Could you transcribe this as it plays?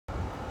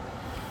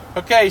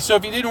Okay, so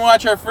if you didn't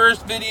watch our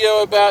first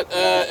video about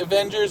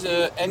Avengers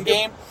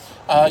Endgame,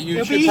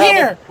 you should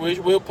probably...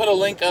 We'll put a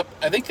link up.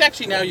 I think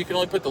actually now you can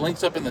only put the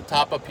links up in the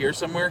top up here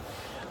somewhere.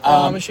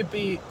 It should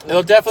be...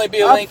 It'll definitely be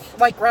a link.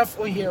 Like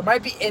roughly here. It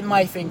might be in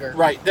my finger.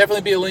 Right,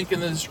 definitely be a link in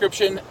the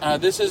description.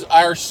 This is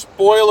our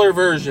spoiler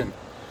version.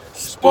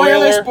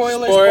 Spoiler.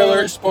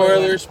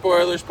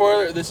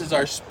 This is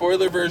our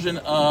spoiler version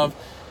of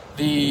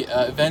the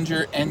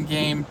Avenger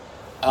Endgame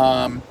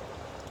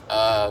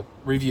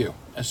review.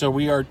 So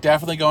we are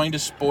definitely going to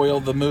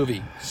spoil the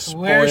movie.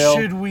 Where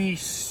should we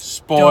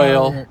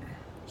start?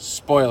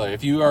 Spoiler.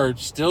 If you are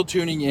still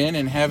tuning in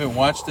and haven't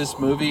watched this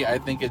movie, I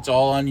think it's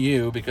all on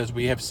you because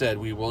we have said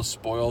we will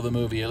spoil the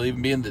movie. It'll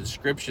even be in the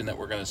description that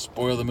we're going to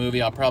spoil the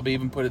movie. I'll probably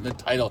even put it in the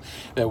title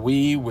that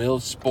we will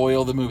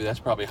spoil the movie. That's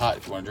probably hot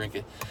if you want to drink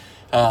it.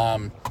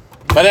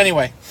 But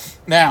anyway,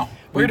 now,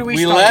 we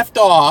start? Left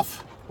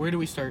off... Where do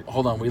we start?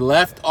 Hold on. We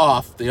left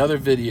off the other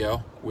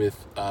video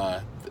with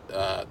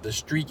the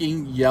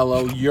streaking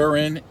yellow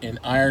urine in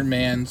Iron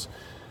Man's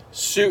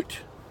suit.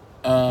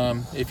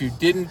 If you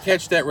didn't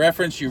catch that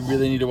reference, you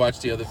really need to watch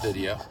the other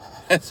video.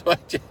 That's why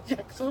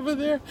JaqJaq's over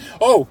there.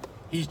 Oh,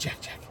 he's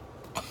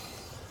JaqJaq.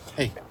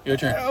 Hey, your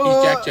turn. He's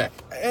JaqJaq.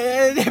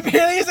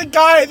 Apparently he's a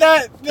guy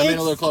that makes... Come in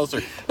a little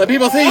closer. Let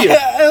people see you.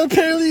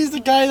 Apparently he's the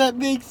guy that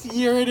makes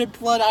urine and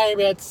blood Iron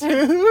Man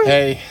suit.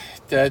 Hey,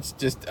 that's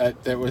just...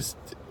 that was...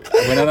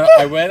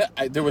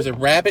 there was a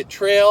rabbit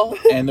trail,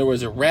 and there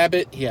was a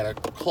rabbit. He had a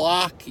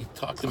clock. He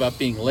talked about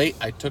being late.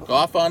 I took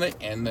off on it,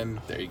 and then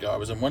there you go. I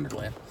was in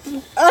Wonderland.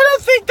 I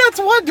don't think that's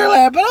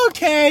Wonderland, but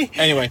okay.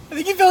 Anyway. I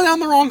think you fell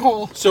down the wrong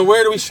hole. So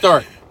where do we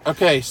start?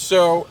 Okay,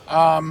 so...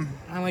 I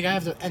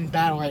have the end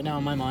battle right now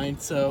in my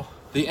mind, so...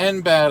 The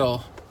end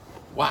battle.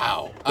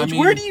 Wow.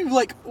 Where do you,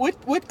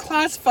 what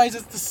classifies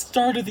as the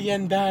start of the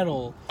end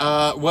battle?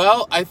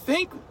 Well, I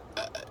think...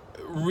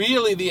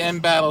 really, the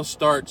end battle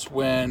starts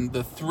when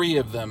the three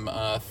of them,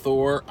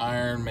 Thor,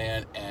 Iron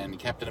Man, and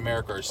Captain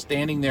America, are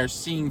standing there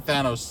seeing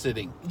Thanos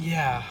sitting.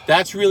 Yeah.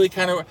 That's really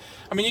kind of...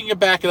 you can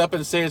back it up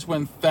and say it's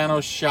when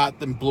Thanos shot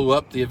and blew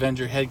up the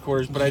Avenger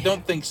headquarters, but I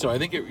don't think so. I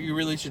think you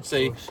really should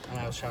say... And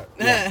I was shot.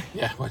 Yeah,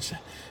 watch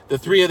that. The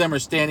three of them are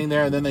standing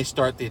there, and then they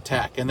start the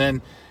attack. And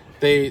then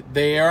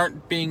they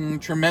aren't being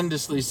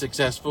tremendously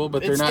successful,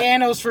 but they're not...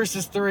 It's Thanos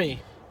versus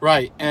 3.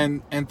 Right,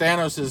 and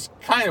Thanos is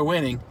kind of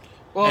winning.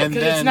 Well,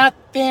 because it's not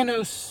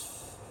Thanos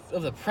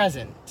of the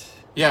present.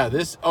 Yeah,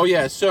 this... Oh,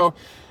 yeah, so...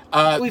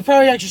 we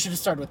probably actually should have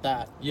started with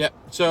that. Yep,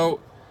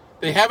 so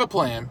they have a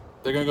plan.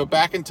 They're going to go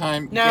back in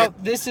time. Now,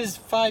 this is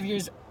 5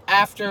 years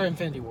after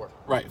Infinity War.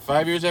 Right,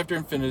 5 years after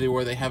Infinity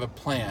War, they have a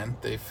plan.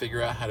 They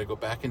figure out how to go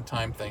back in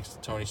time thanks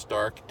to Tony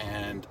Stark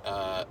and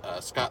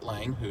Scott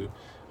Lang, who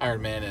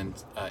Iron Man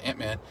and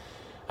Ant-Man.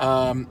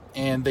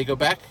 And they go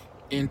back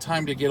in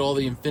time to get all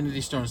the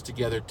Infinity Stones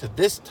together to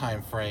this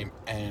time frame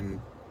and...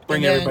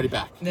 bring everybody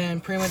back.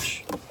 Then pretty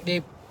much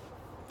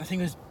I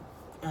think it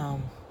was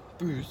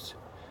Bruce,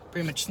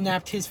 pretty much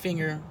snapped his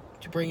finger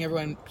to bring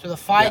everyone. So the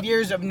 5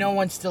 years of no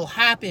one still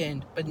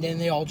happened, but then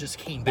they all just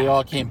came back. They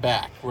all came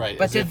back, right.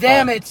 But to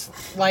them,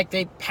 it's like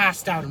they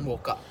passed out and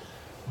woke up.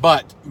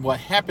 But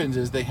what happens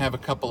is they have a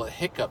couple of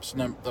hiccups.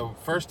 The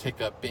first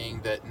hiccup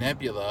being that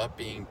Nebula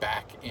being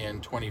back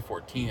in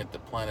 2014 at the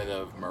planet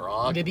of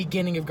Mirage. The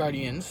beginning of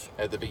Guardians.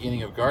 At the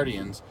beginning of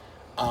Guardians,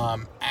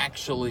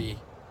 actually...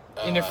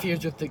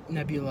 interferes with the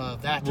nebula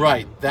of that time.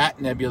 Right, that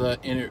nebula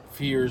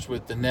interferes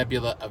with the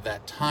nebula of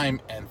that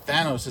time, and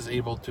Thanos is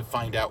able to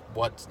find out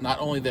not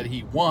only that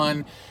he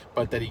won,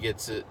 but that he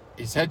gets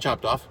his head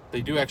chopped off.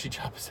 They do actually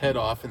chop his head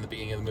off in the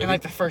beginning of the movie.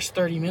 In the first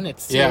 30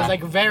 minutes. Yeah.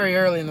 It was very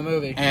early in the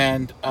movie.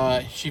 And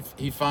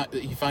he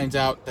finds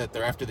out that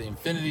they're after the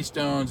Infinity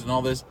Stones and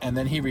all this, and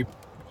then he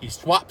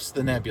swaps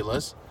the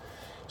nebulas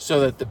so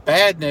that the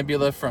bad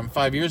nebula from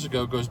 5 years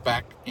ago goes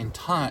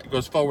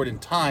forward in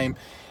time.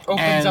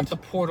 Opens up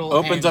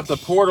the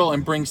portal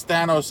and brings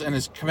Thanos and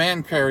his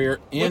command carrier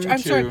into... I'm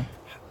sorry,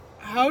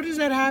 how does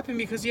that happen?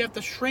 Because you have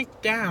to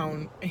shrink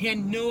down, and he had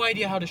no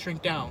idea how to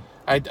shrink down.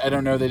 I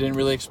don't know. They didn't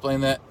really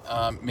explain that.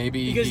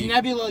 Maybe because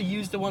Nebula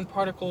used the one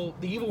particle,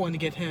 the evil one, to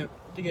get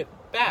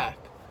back.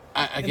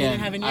 I don't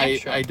have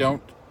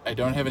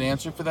an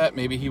answer for that.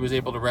 Maybe he was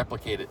able to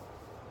replicate it.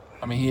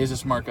 He is a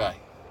smart guy,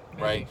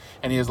 right?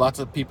 And he has lots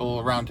of people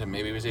around him.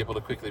 Maybe he was able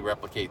to quickly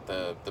replicate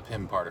the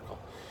Pym particle.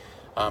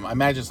 I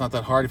imagine it's not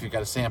that hard if you've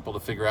got a sample to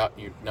figure out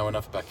and you know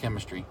enough about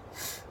chemistry.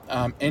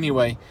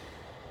 Anyway,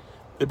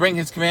 they bring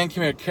his command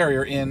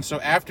carrier in. So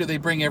after they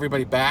bring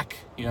everybody back,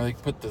 they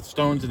put the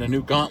stones in a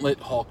new gauntlet.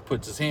 Hulk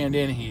puts his hand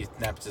in. He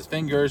snaps his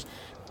fingers.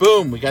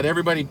 Boom, we got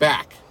everybody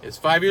back. It's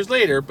 5 years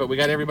later, but we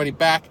got everybody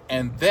back.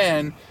 And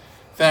then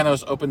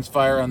Thanos opens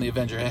fire on the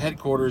Avenger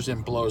headquarters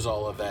and blows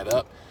all of that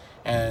up.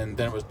 And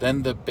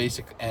then the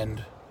basic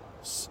end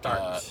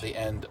starts. The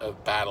end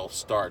of battle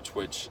starts,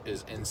 which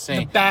is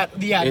insane.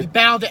 The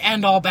battle to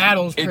end all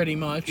battles, pretty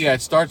much. Yeah,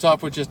 it starts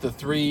off with just a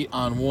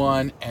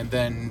 3-on-1, and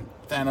then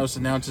Thanos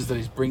announces that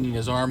he's bringing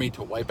his army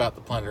to wipe out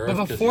the planet Earth.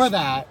 But before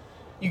that,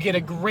 you get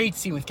a great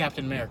scene with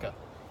Captain America.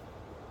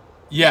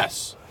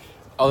 Yes.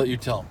 I'll let you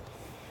tell him.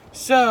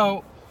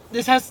 So,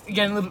 this has,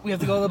 again, we have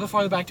to go a little bit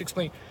farther back to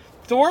explain.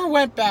 Thor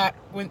went back,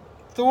 when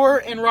Thor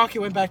and Rocket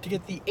went back to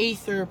get the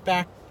Aether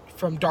back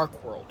from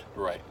Dark World.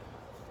 Right.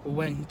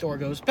 When Thor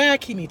goes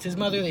back, he meets his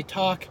mother, they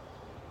talk,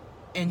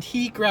 and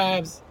he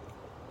grabs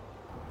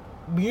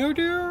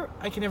Mjolnir?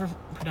 I can never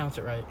pronounce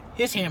it right.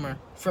 His hammer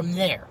from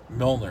there.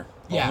 Mjolnir.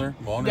 Yeah.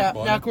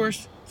 Of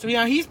course. So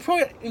now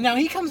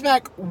he comes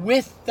back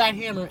with that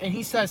hammer, and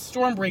he says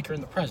Stormbreaker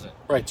in the present.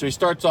 Right. So he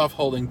starts off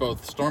holding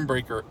both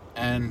Stormbreaker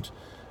and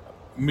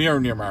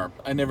Mjolnir.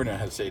 I never know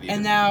how to say it either.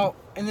 And now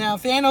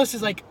Thanos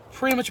is like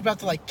pretty much about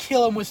to like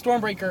kill him with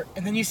Stormbreaker,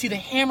 and then you see the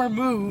hammer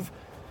move,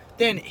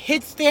 then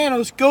hits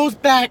Thanos, goes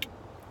back,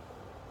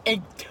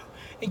 and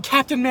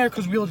Captain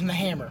America's wielding the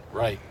hammer.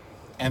 Right.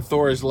 And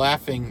Thor is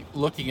laughing,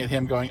 looking at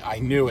him, going, "I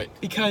knew it."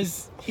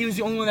 Because he was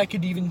the only one that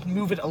could even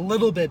move it a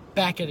little bit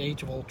back at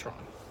Age of Ultron.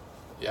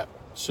 Yep.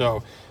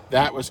 So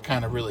that was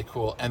kind of really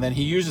cool. And then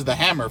he uses the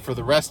hammer for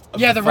the rest of the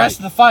fight. Yeah, the rest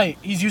of the fight,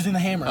 he's using the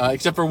hammer.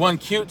 Except for one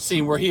cute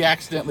scene where he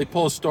accidentally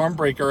pulls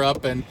Stormbreaker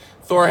up and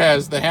Thor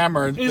has the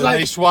hammer. And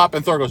they swap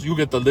and Thor goes, "You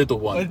get the little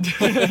one."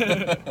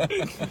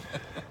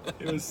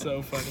 It was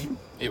so funny.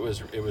 It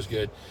was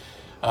good.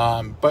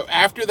 But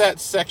after that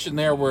section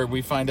there where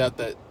we find out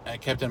that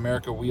Captain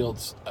America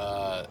wields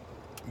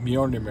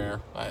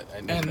Mjolnir,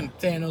 and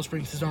Thanos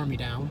brings his army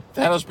down.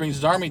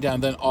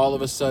 Then all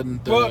of a sudden,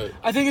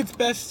 I think it's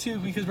best too,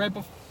 because right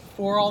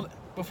before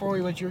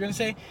what you were gonna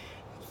say,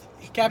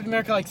 Captain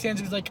America like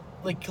stands, he's like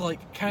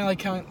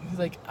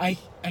I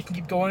can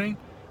keep going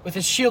with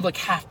his shield like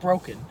half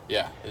broken.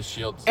 Yeah, his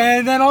shield's.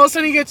 And then all of a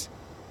sudden he gets,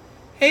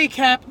 "Hey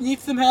Cap, need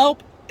some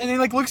help?" And he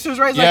like looks to his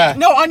right, like,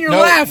 "No, on your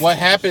left." What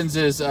happens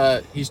is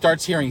he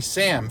starts hearing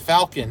Sam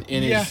Falcon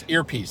in his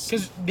earpiece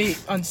because they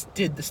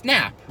undid the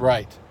snap.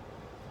 Right.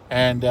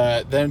 And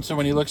then, so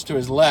when he looks to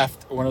his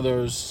left, one of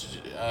those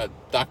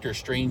Doctor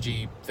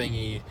Strangey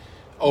thingy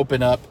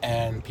open up,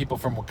 and people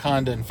from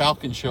Wakanda and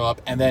Falcon show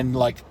up, and then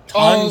like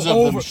tons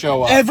of them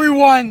show up.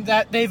 Everyone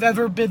that they've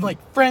ever been like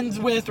friends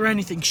with or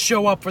anything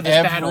show up for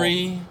this battle.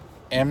 Every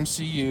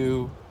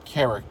MCU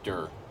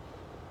character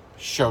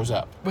shows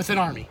up with an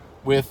army,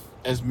 with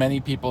as many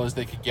people as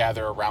they could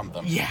gather around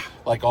them. Yeah.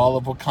 Like all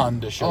of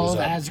Wakanda shows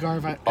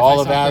up. All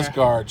of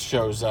Asgard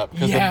shows up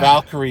because the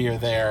Valkyrie are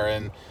there,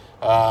 and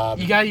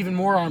you got even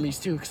more armies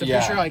too, because I'm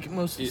pretty sure like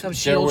some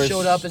shields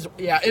showed up as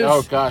It was,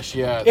 oh gosh,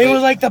 yeah. It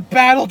was like the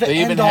battle to end all.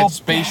 They even had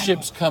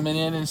spaceships coming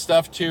in and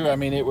stuff too. I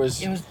mean, it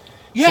was.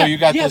 Yeah, so you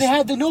got they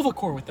had the Nova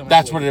Corps with them.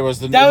 That's what it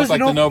was. It was like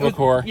the Nova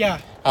Corps. Yeah.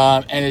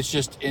 And it's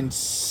just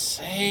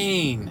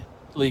insanely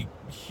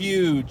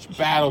huge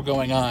battle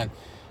going on,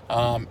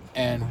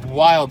 and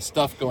wild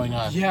stuff going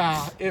on.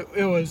 Yeah,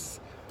 it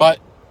was. But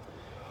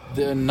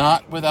they're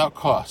not without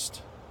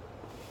cost.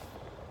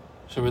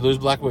 So we lose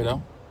Black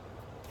Widow.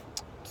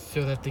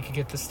 So that they could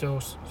get the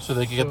Soul. So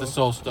they could get the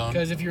Soul Stone.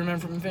 Because if you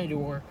remember from Infinity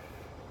War,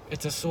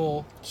 it's a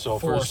soul. Soul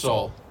for a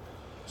soul.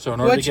 So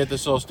in order to get the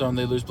Soul Stone,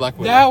 they lose Black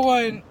Widow. That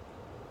one,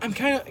 I'm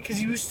kind of, because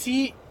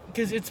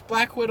it's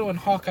Black Widow and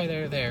Hawkeye that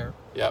are there.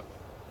 Yep.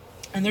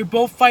 And they're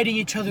both fighting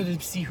each other to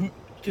see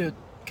because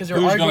they're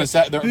arguing.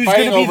 They're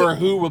fighting over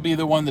who will be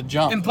the one to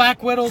jump. And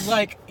Black Widow's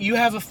like, "You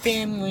have a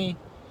family,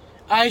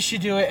 I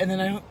should do it," and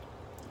then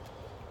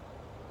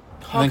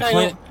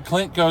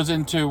Clint goes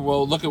into,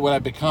 "Well, look at what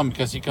I've become,"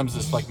 because he becomes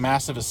this like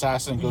massive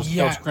assassin and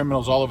kills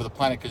criminals all over the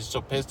planet because he's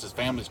so pissed his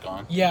family's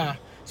gone. Yeah.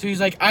 So he's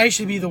like, "I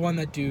should be the one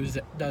that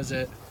does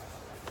it."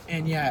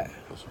 And yeah.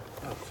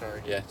 Oh,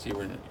 sorry. Yeah, see,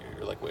 you're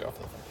like way off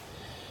the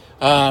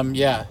phone.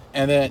 Yeah.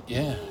 And then,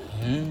 yeah.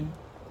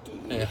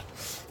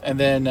 And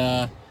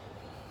then,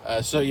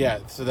 so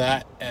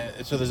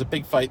there's a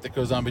big fight that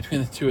goes on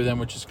between the two of them,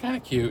 which is kind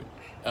of cute.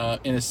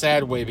 In a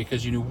sad way,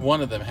 because you knew one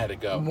of them had to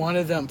go.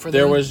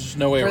 There was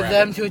no way around it. For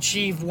them to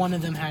achieve, one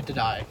of them had to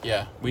die.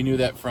 Yeah, we knew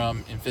that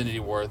from Infinity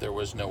War. There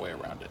was no way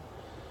around it.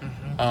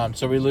 Mm-hmm.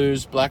 So we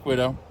lose Black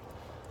Widow.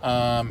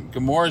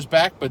 Gamora's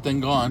back, but then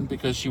gone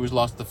because she was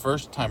lost the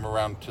first time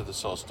around to the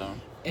Soul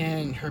Stone.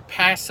 And her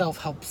past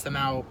self helps them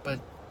out, but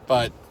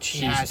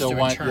she still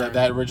wants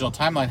that original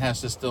timeline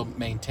has to still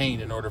maintain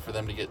in order for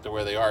them to get to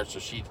where they are. So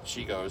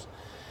she goes.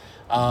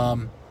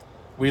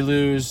 We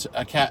lose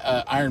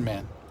Iron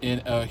Man in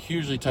a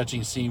hugely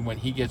touching scene when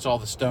he gets all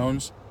the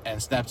stones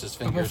and snaps his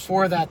fingers. But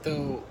before that,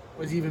 though,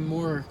 was even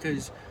more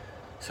because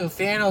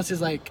Thanos is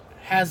like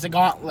has the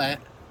gauntlet,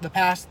 the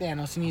past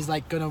Thanos, and he's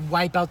like gonna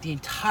wipe out the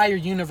entire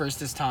universe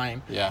this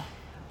time. Yeah,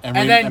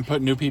 and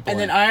put new people. And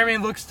then Iron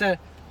Man looks to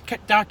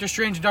Doctor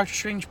Strange, and Doctor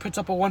Strange puts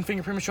up a one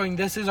finger print showing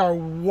this is our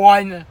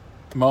one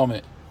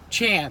moment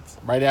chance.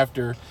 Right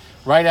after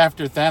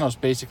Thanos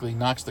basically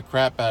knocks the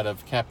crap out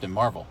of Captain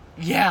Marvel.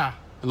 Yeah.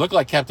 It looked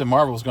like Captain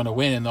Marvel was going to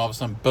win, and all of a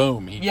sudden,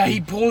 boom!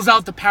 He pulls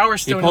out the Power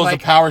Stone. He pulls the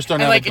Power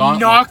Stone out of the gauntlet.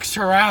 Knocks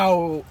her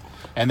out.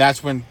 And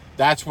that's when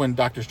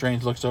Doctor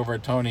Strange looks over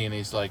at Tony, and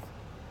he's like,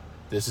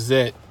 "This is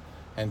it."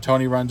 And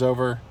Tony runs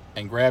over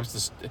and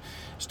grabs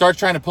starts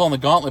trying to pull on the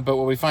gauntlet. But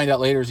what we find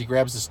out later is he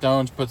grabs the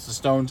stones, puts the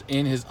stones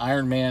in his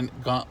Iron Man,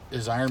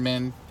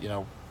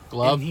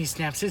 glove. And he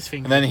snaps his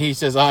finger. And then he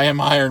says, I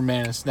am Iron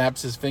Man, and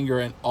snaps his finger,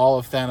 and all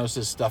of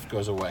Thanos' stuff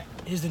goes away.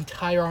 His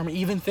entire army,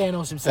 even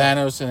Thanos himself.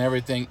 Thanos and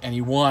everything, and he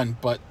won.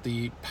 But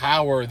the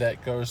power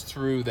that goes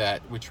through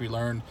that, which we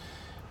learned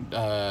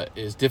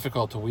is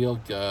difficult to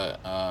wield.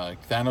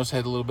 Thanos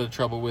had a little bit of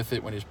trouble with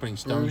it when he was putting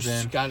stones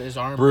in.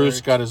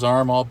 Bruce got his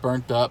arm all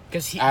burnt up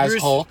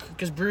Hulk.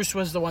 Because Bruce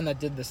was the one that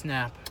did the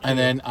snap. And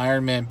then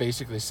Iron Man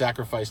basically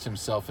sacrificed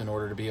himself in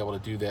order to be able to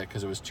do that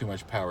because it was too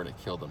much power to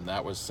kill him.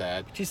 That was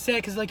sad. Which is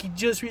sad because he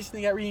just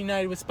recently got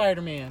reunited with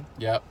Spider-Man.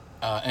 Yep.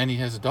 And he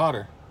has a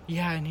daughter.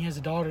 Yeah, and he has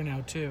a daughter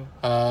now, too.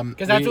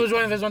 Because that was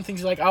one of those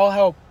things, I'll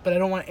help, but I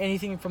don't want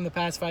anything from the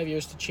past 5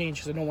 years to change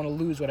because I don't want to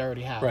lose what I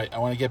already have. Right. I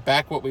want to get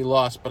back what we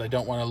lost, but I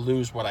don't want to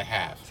lose what I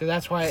have. So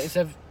that's why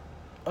instead of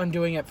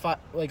undoing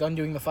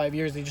the 5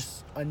 years, they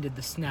just undid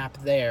the snap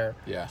there.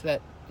 Yeah. So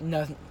that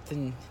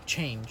nothing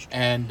changed.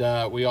 And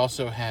we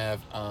also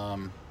have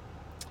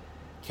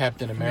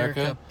Captain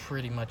America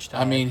pretty much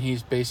died. I mean, he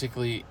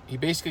basically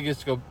gets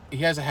to go. He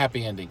has a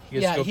happy ending. He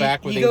gets to go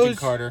back with Agent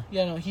Carter.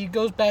 Yeah, no, he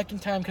goes back in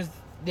time because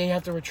they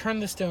have to return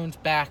the stones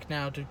back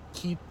now to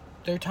keep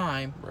their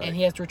time, and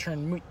he has to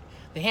return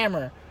the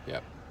hammer.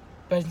 Yep.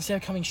 But instead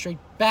of coming straight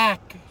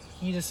back,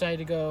 he decided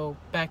to go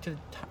back to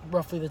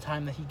roughly the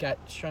time that he got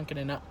shrunken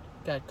and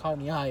got caught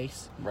in the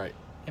ice. Right.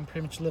 And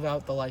pretty much live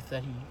out the life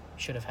that he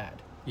should have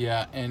had.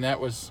 Yeah, and that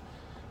was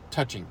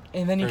touching.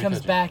 And then he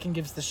comes back and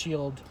gives the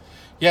shield.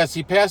 Yes,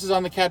 he passes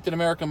on the Captain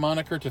America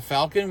moniker to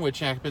Falcon, which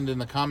happened in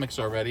the comics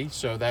already,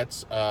 so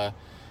that's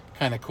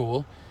kind of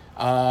cool.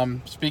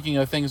 Speaking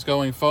of things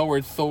going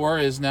forward, Thor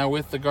is now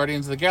with the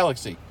Guardians of the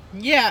Galaxy.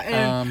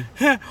 Yeah,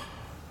 and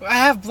I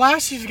have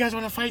blasters if you guys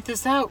want to fight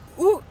this out.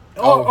 Ooh.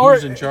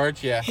 Who's in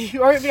charge? Yeah.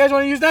 Or if you guys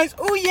want to use knives,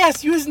 oh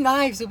yes, use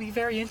knives. It'll be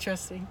very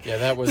interesting. Yeah,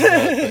 that was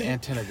the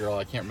antenna girl.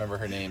 I can't remember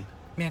her name.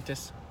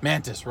 Mantis,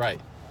 right.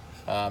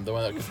 The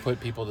one that could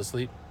put people to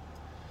sleep.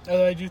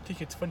 Although I do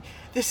think it's funny.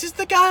 This is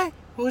the guy?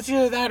 Well, it's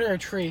either that or a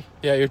tree.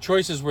 Yeah, your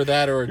choices were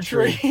that or a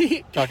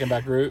tree. Talking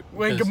about Groot.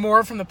 When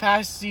Gamora from the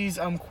past sees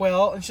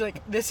Quill, and she's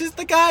like, this is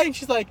the guy? And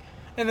she's like,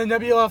 and then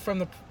Nebula from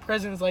the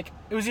present is like,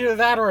 it was either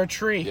that or a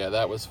tree. Yeah,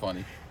 that was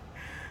funny.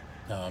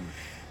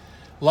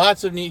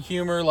 Lots of neat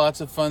humor,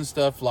 lots of fun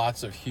stuff,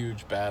 lots of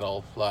huge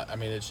battle. I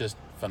mean, it's just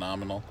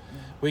phenomenal.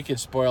 We could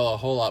spoil a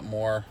whole lot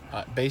more.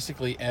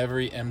 Basically,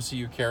 every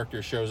MCU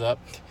character shows up.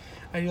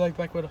 I do like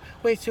Black Widow.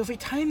 Wait, so if we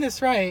time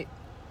this right,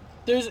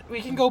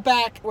 we can go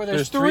back where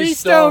there's 3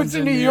 stones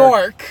in New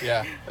York.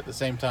 Yeah, at the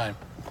same time.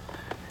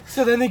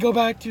 So then they go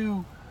back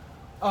to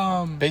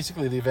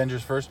basically the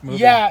Avengers first movie.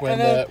 Yeah,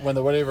 when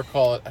the whatever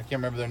call it, I can't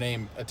remember their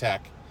name,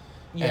 attack.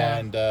 Yeah,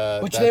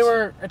 and which they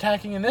were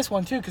attacking in this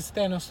one too, because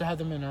Thanos had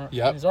them in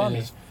his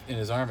army. In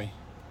his army.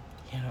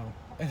 You know,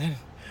 and then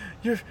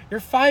you're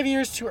 5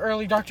 years too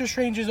early. Doctor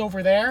Strange is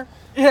over there.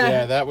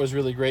 Yeah, that was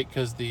really great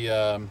because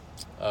the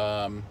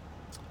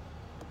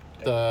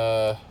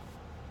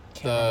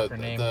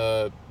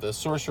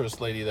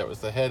sorceress lady that was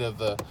the head of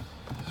the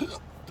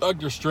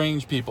Doctor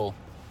Strange people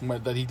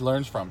that he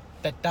learns from.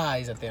 That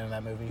dies at the end of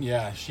that movie.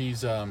 Yeah,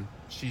 she's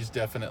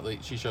definitely,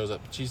 she shows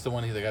up. She's the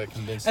one that got to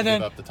convince to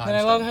give up the time stone. And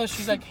I love how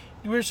she's like,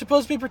 we're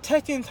supposed to be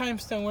protecting the time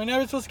stone. We're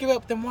never supposed to give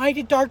up. Then why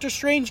did Doctor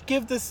Strange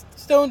give the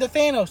stone to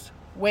Thanos?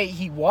 Wait,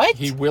 he what?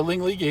 He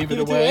willingly gave it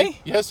away?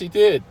 Yes, he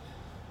did.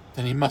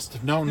 Then he must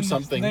have known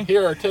something.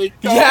 Here, take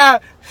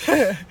that.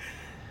 Yeah.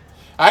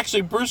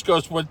 Actually, Bruce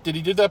goes, "What? Did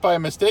he do that by a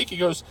mistake?" He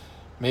goes,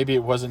 "Maybe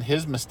it wasn't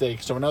his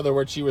mistake." So in other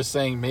words, she was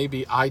saying,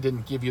 maybe I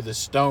didn't give you the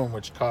stone,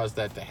 which caused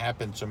that to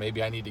happen. So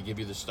maybe I need to give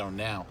you the stone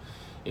now.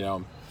 You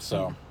know,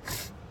 so.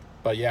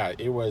 But yeah,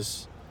 it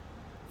was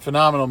a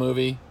phenomenal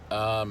movie.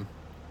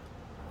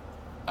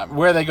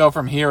 Where they go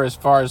from here as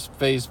far as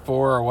Phase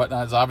 4 or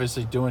whatnot is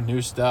obviously doing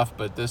new stuff,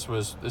 but this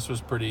was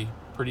pretty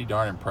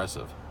darn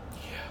impressive.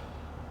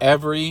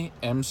 Every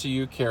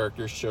MCU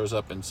character shows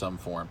up in some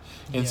form.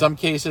 In some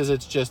cases,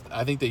 it's just,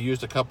 I think they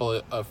used a couple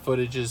of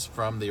footages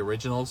from the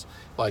originals,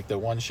 like the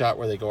one shot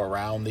where they go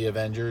around the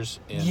Avengers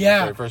in the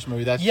very first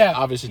movie. That's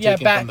obviously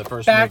taken from the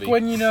first movie. Back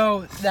when,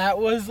 that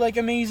was like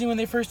amazing when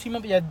they first teamed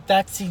up. Yeah,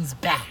 that scene's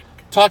back.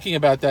 Talking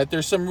about that,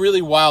 there's some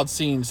really wild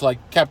scenes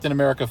like Captain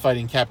America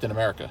fighting Captain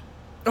America.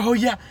 Oh,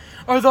 yeah.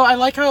 Although I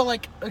like how,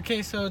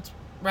 so it's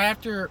right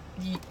after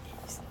the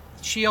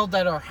shield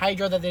or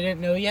Hydra that they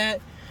didn't know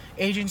yet.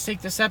 Agents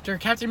take the scepter.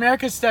 Captain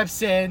America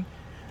steps in,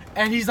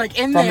 and he's like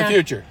in there. From the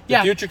future.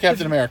 The future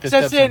Captain America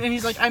steps in, and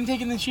he's like, I'm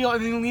taking the shield,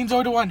 and then he leans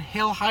over to one,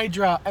 Hail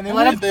Hydra, and they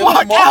let him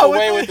walk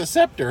away with the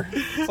scepter.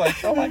 It's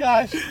like, oh my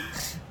gosh.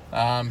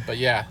 But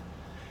yeah.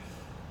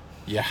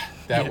 Yeah,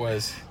 that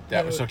was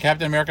so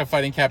Captain America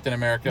fighting Captain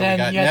America. We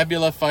got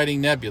Nebula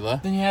fighting Nebula.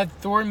 Then you had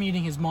Thor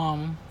meeting his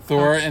mom.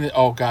 Thor and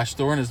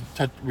his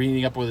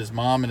reading up with his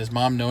mom, and his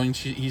mom knowing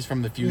he's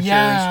from the future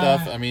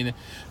and stuff. I mean,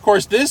 of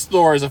course, this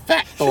Thor is a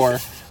fat Thor,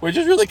 which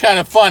is really kind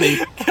of funny.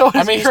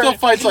 I mean, he still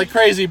fights like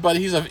crazy, but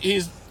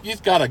he's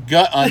got a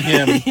gut on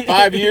him.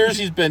 5 years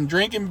he's been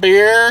drinking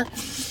beer,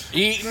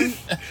 eating.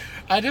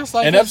 I just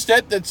like and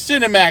upset that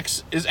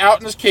Cinemax is out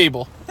in his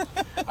cable.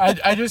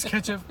 I just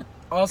catch up.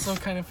 Also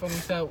kind of funny,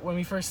 so when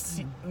we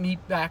first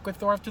meet back with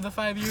Thor after the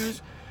 5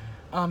 years,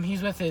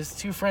 he's with his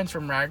 2 friends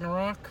from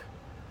Ragnarok.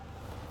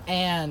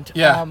 And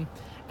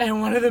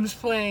and one of them's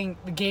playing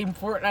the game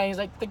Fortnite. He's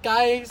like, the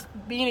guys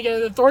being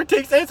together, Thor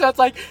takes it, so it's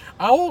like,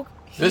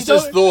 this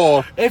is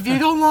Thor. If you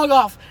don't log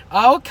off,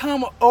 I'll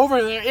come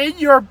over there in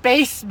your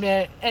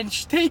basement and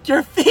take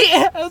your feet.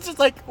 I was just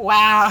like,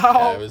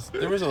 wow. Yeah,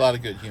 there was a lot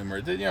of good humor.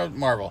 You know,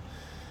 Marvel.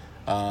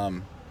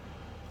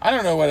 I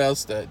don't know what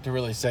else to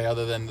really say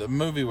other than the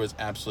movie was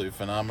absolutely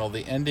phenomenal.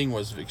 The ending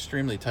was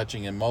extremely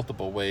touching in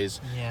multiple ways.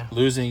 Yeah.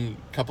 Losing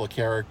a couple of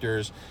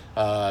characters.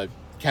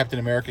 Captain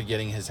America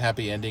getting his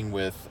happy ending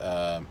with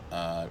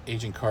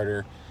Agent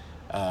Carter.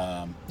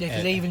 Because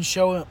they even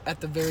show at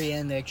the very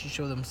end, they actually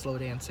show them slow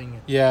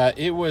dancing. Yeah,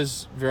 it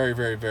was very,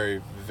 very,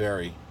 very,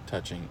 very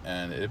touching,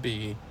 and it'd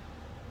be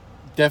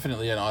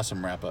definitely an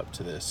awesome wrap up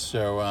to this.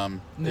 So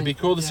it'd be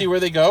cool to see where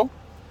they go.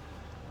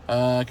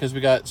 Because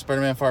we got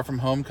Spider-Man Far From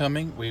Home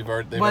coming. They've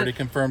already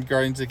confirmed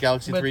Guardians of the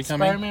Galaxy 3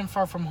 coming. Spider-Man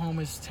Far From Home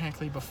is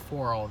technically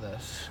before all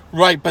this.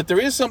 Right, but there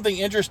is something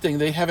interesting.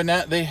 They have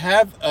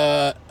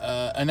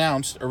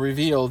announced or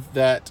revealed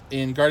that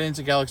in Guardians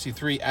of the Galaxy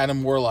 3,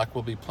 Adam Warlock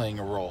will be playing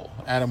a role.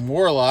 Adam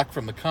Warlock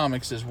from the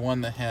comics is one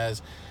that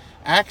has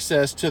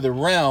access to the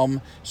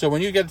realm. So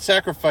when you get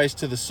sacrificed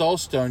to the Soul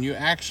Stone, you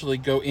actually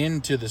go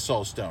into the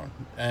Soul Stone.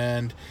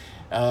 And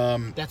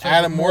that's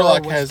Adam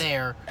Warlock has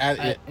there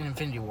in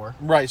Infinity War.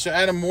 Right, so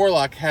Adam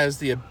Warlock has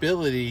the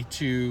ability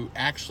to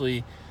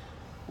actually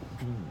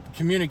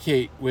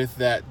communicate with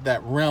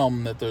that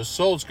realm that those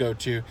souls go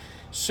to.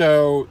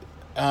 So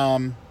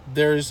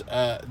there's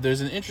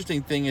an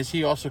interesting thing is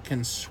he also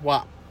can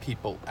swap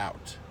people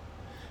out.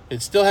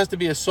 It still has to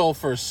be a soul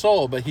for a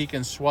soul, but he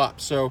can swap.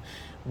 So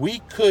we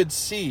could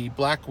see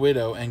Black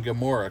Widow and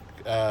Gamora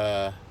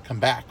come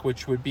back,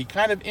 which would be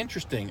kind of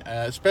interesting,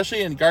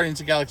 especially in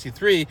Guardians of the Galaxy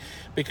 3,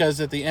 because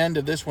at the end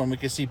of this one, we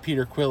could see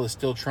Peter Quill is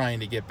still trying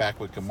to get back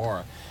with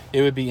Gamora.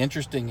 It would be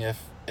interesting if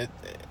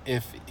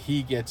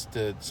he gets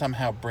to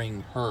somehow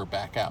bring her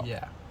back out.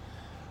 Yeah.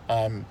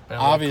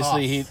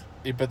 Obviously,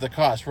 but the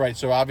cost, right?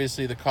 So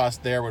obviously, the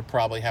cost there would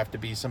probably have to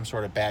be some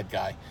sort of bad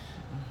guy.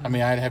 Mm-hmm. I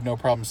mean, I'd have no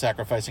problem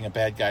sacrificing a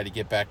bad guy to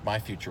get back my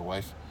future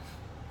wife.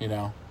 You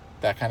know,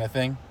 that kind of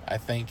thing, I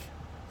think.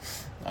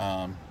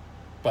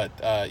 But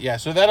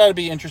so that ought to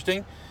be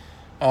interesting.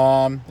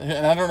 And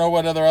I don't know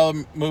what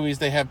other movies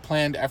they have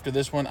planned after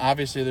this one.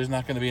 Obviously, there's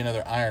not going to be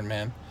another Iron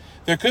Man.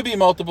 There could be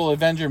multiple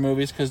Avenger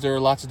movies because there are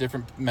lots of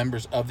different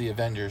members of the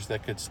Avengers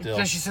that could still...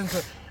 Especially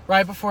since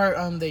right before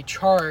they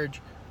charge,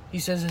 he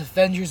says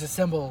Avengers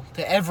assemble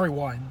to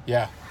everyone.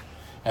 Yeah.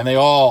 And they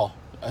all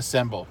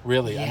assemble,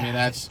 really. Yeah, I mean,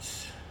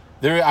 that's...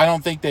 I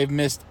don't think they've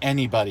missed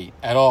anybody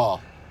at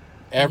all.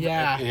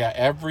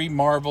 Every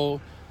Marvel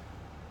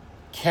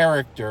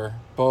character,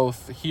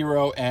 both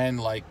hero and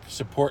like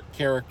support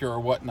character or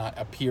whatnot,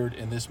 appeared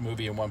in this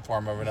movie in one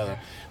form or another.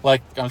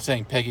 Like I'm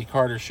saying, Peggy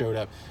Carter showed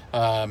up.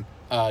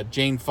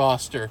 Jane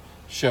Foster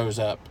shows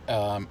up.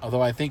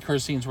 Although I think her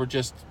scenes were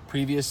just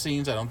previous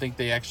scenes. I don't think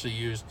they actually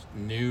used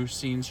new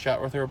scenes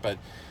shot with her. But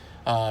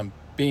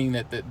being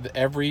that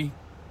every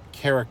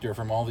character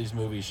from all these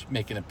movies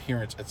make an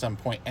appearance at some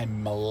point,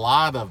 and a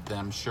lot of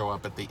them show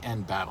up at the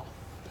end battle.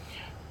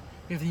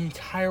 You have the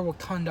entire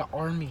Wakanda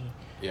army.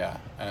 Yeah,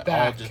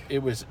 back. It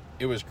was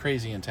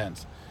crazy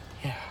intense.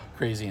 Yeah,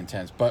 crazy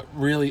intense, but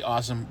really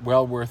awesome.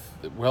 Well worth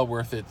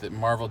it. That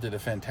Marvel did a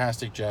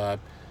fantastic job.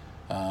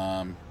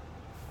 I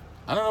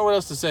don't know what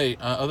else to say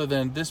other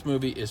than this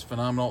movie is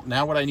phenomenal.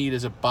 Now what I need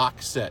is a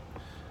box set,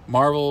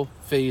 Marvel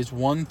Phase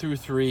 1 through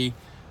 3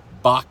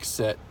 box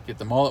set. Get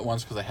them all at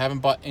once because I haven't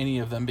bought any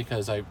of them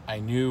because I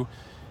knew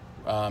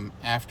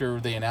after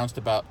they announced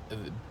about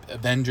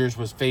Avengers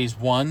was Phase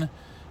 1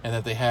 and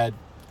that they had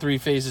 3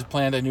 phases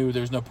planned, I knew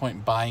there was no point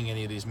in buying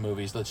any of these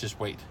movies. Let's just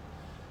wait.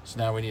 So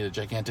now we need a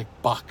gigantic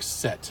box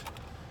set.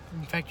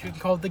 In fact, you can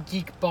call it the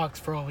Geek Box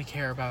for all we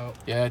care about.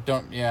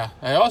 Yeah.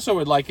 I also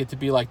would like it to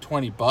be like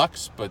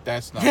 $20, but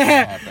that's not going to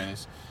happen.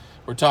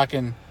 We're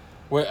talking...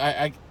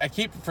 I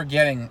keep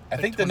forgetting. I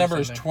think the number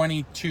is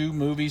 22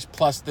 movies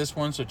plus this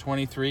one, so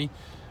 23.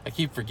 I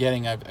keep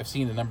forgetting. I've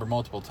seen the number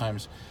multiple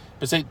times.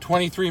 But say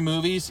 23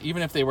 movies,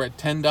 even if they were at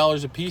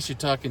 $10 a piece, you're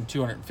talking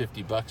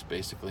 $250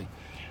 basically.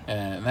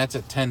 And that's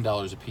at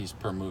 $10 a piece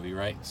per movie,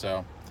 right?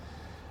 So,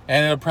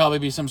 and it'll probably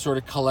be some sort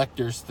of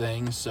collector's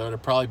thing. So it'll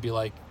probably be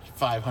like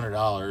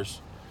 $500.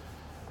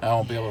 I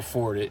won't be able to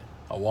afford it.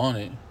 I want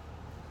it.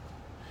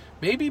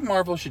 Maybe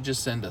Marvel should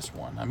just send us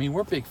one. I mean,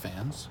 we're big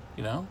fans,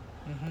 you know.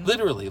 Mm-hmm.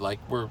 Literally, like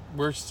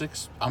we're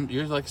 6.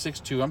 You're like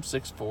 6'2". I'm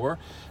 6'4".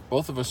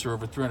 Both of us are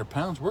over 300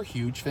 pounds. We're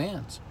huge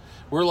fans.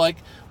 We're like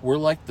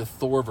the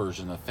Thor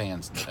version of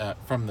fans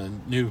from the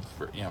new,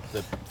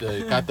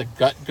 the got the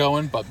gut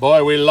going. But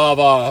boy, we love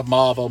our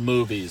Marvel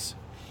movies.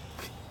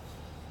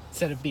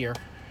 Instead of beer.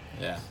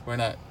 Yeah, we're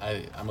not.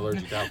 I'm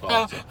allergic to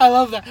alcohol. So. I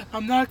love that.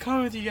 I'm not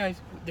coming with you guys.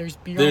 There's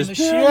beer on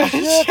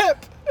the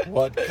ship.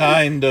 What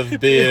kind of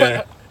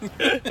beer?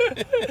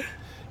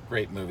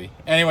 Great movie.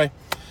 Anyway,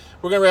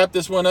 we're going to wrap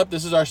this one up.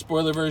 This is our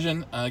spoiler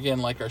version. Again,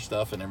 like our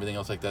stuff and everything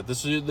else like that.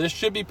 This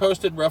should be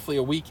posted roughly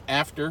a week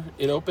after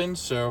it opens,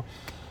 so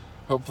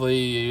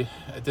hopefully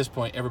at this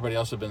point everybody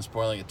else has been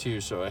spoiling it too,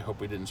 so I hope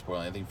we didn't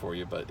spoil anything for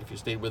you. But if you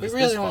stayed with us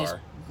this far, only,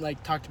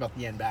 like, talked about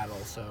the end battle,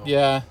 so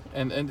yeah,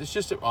 and it's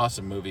just an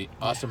awesome movie,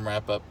 awesome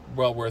wrap up,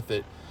 well worth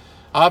it.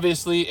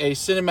 Obviously a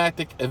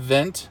cinematic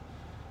event.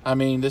 I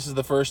mean, this is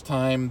the first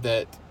time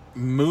that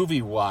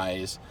movie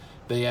wise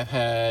they have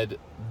had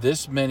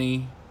this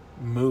many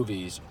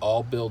movies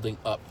all building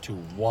up to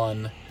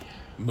one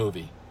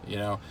movie. You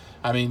know,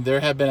 I mean, there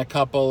have been a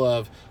couple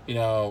of, you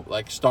know,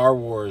 like Star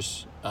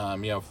Wars, you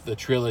know, the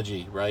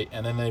trilogy, right?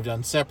 And then they've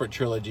done separate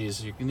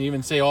trilogies. You can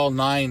even say all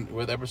 9,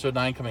 with episode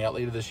 9 coming out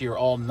later this year,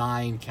 all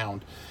 9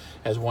 count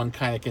as one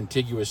kind of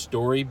contiguous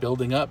story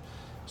building up,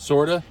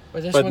 sort of,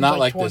 but not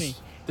like 20.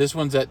 this. This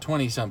one's at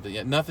 20 something.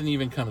 Yet nothing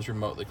even comes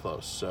remotely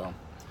close. So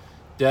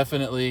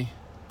definitely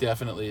a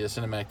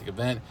cinematic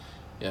event.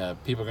 Yeah,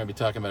 people are going to be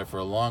talking about it for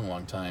a long,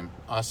 long time.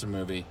 Awesome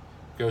movie.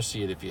 Go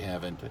see it if you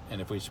haven't.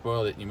 And if we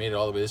spoiled it and you made it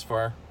all the way this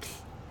far,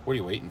 what are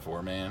you waiting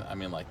for, man? I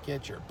mean, like,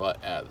 get your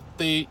butt out of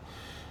the seat.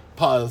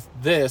 Pause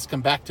this.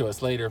 Come back to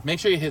us later. Make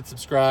sure you hit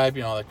subscribe,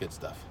 you know, all that good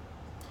stuff.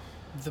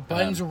 If the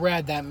button's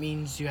red, that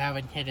means you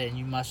haven't hit it and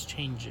you must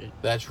change it.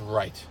 That's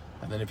right.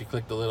 And then if you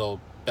click the little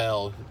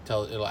bell,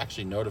 it'll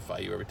actually notify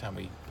you every time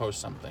we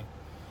post something.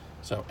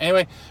 So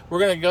anyway, we're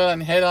going to go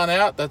and head on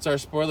out. That's our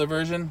spoiler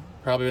version.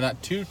 Probably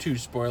not too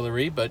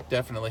spoilery, but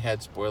definitely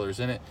had spoilers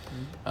in it.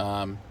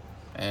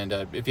 And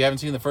if you haven't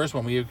seen the first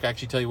one, we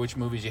actually tell you which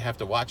movies you have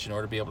to watch in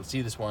order to be able to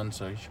see this one.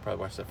 So you should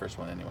probably watch that first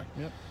one anyway.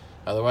 Yep.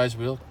 Otherwise,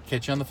 we'll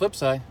catch you on the flip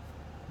side.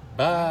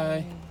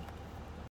 Bye.